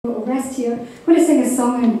rest here. I'm going to sing a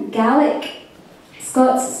song in Gaelic.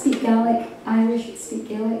 Scots speak Gaelic, Irish speak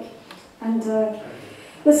Gaelic. And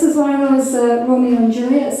this is one of those Romeo and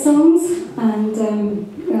Juliet songs, and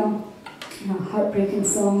well, heartbreaking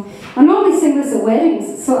song. I normally sing this at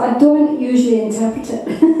weddings, so I don't usually interpret it.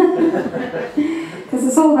 Because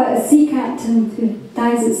it's all about a sea captain who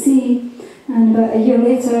dies at sea, and about a year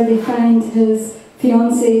later they find his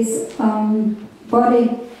fiance's body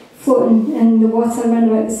floating in the water around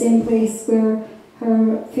about the same place where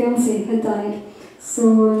her fiance had died. So,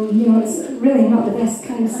 you know, it's really not the best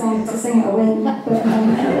kind of song to sing at a wedding,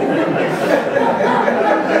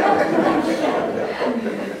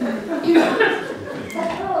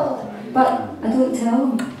 but I don't tell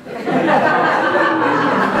them.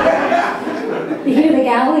 They hear the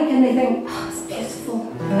Gaelic and they think, oh, it's beautiful.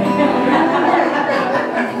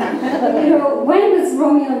 You know, when was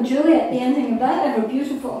Romeo and Juliet, the ending of that, ever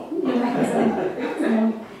beautiful? You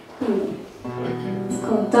know, it's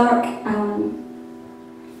called Dark Alan.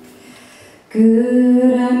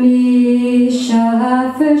 Góra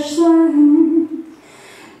verschlagen,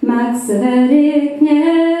 Max verik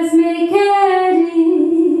kněz mi keri,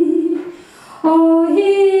 o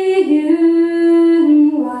hijunwa.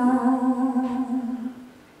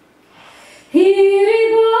 Hiri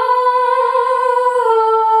barbi,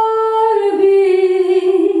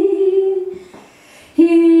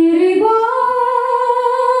 hiri bahornyo.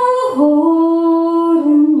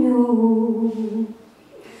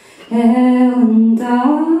 Ellen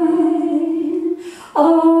died,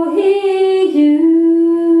 oh,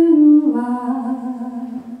 you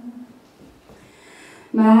are.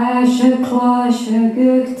 Masha klosha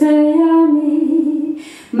gukta yami,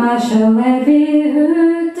 Masha levi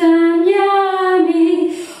huktan yami,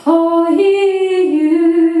 oh, you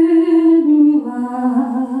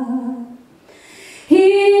are.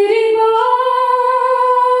 Hiri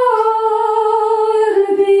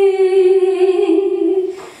barbi,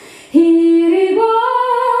 hiri bahornyo.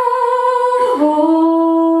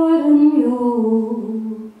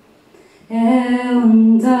 Ellen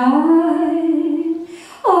died,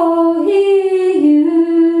 oh, you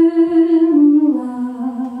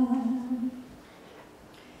are.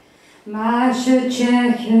 Masha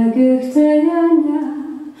Czechia guktajania,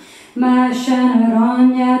 Masha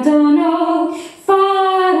Naronia dono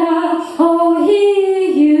fara, oh,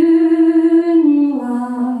 you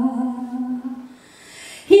are.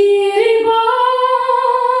 Hiri barbi,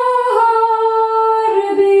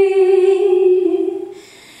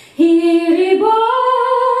 hiri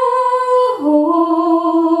bahornyo.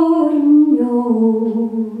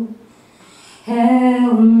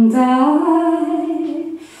 Ellen died,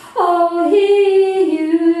 oh, you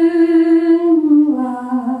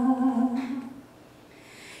are.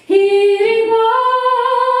 Hiri barbi,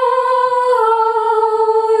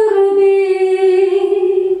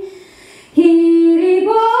 hiri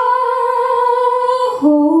bahornyo.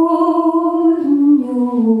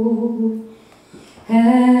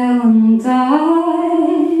 Ellen died.